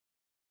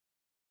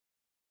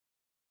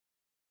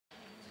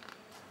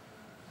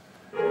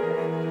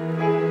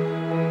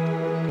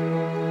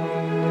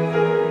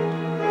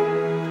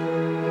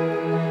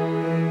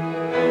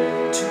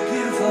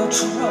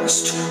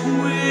trust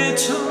we're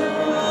told.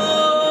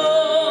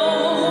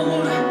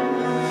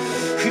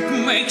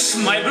 It makes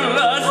my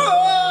blood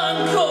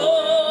run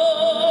cold.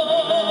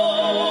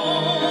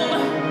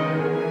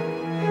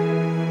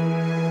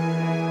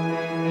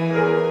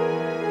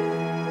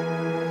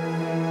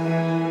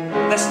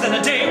 Less than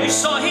a day we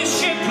saw his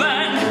ship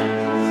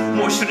land.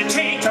 More should it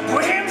take to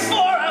put him for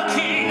our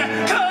king?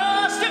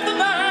 Cursed if the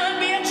man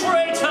be a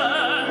traitor.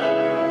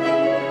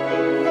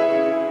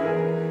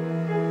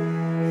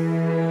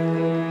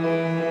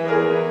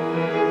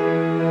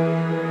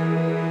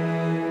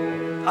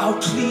 Our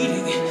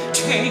pleading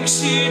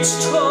takes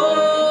its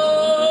toll.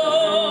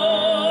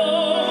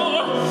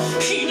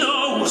 He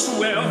knows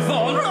we're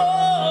vulnerable.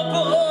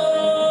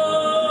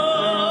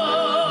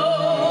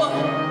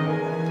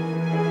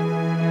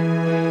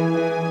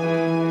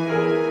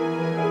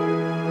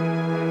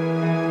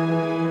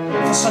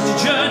 For such a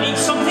journey,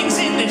 something's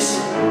in this.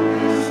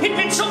 He'd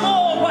been so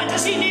more, why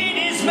does he need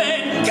his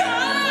men?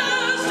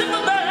 Cursed if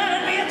the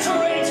man be a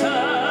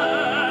traitor.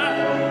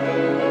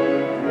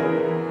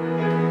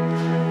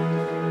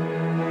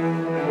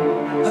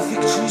 A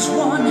victory's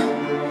won,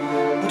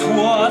 but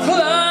what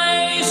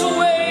lies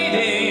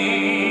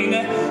waiting?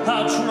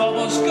 Our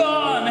trouble's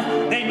gone,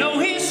 they know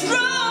he's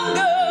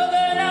stronger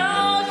than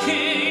our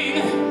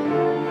king.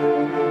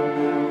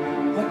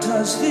 What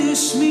does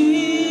this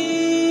mean?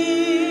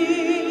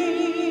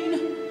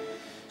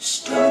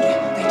 Stood,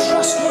 they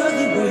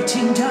trustworthy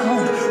waiting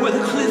down where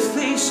the cliff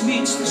face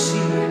meets the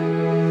sea.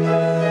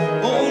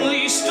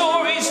 Only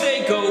stories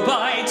they go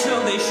by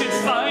till they should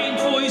find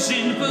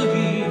poisoned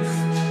belief.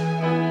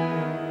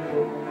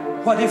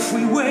 What if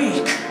we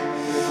wake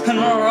and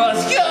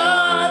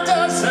Rothgar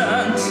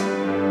doesn't?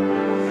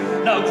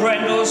 Now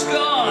Grendel's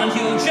gone,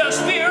 he'll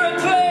just be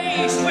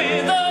replaced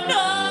with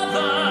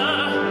another.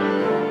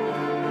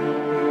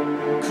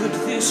 Could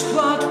this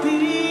plot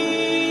be?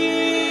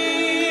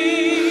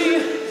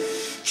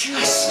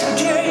 Just a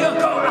day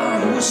ago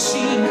I was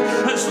seen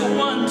as the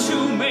one to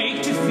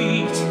make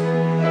defeat.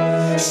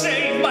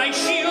 Save my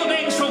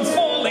shieldings from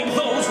falling,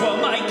 those were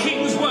my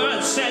king's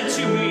words said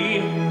to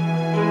me.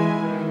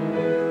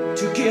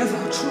 To give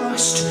our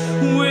trust,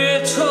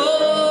 we're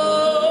told.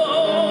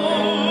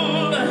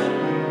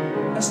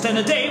 Less than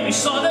a day we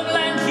saw them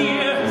land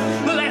here.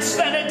 Less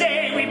than a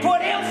day we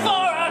put him for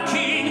our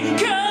king.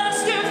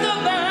 Cursed if the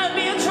man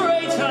be a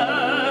traitor.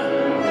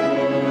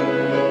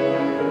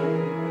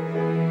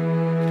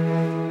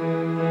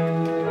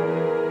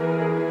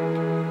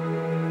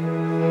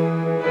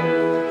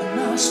 A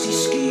nasty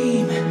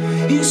scheme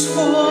is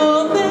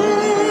forming.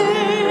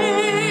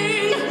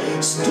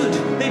 Stood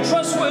they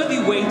trustworthy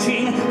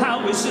waiting.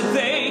 How is it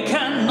they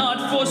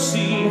cannot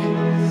foresee?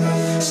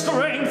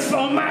 Strength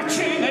for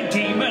matching a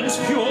demon's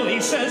purely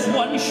says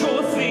one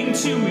sure thing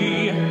to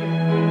me.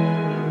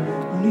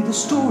 Only the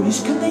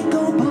stories can they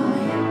go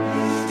by.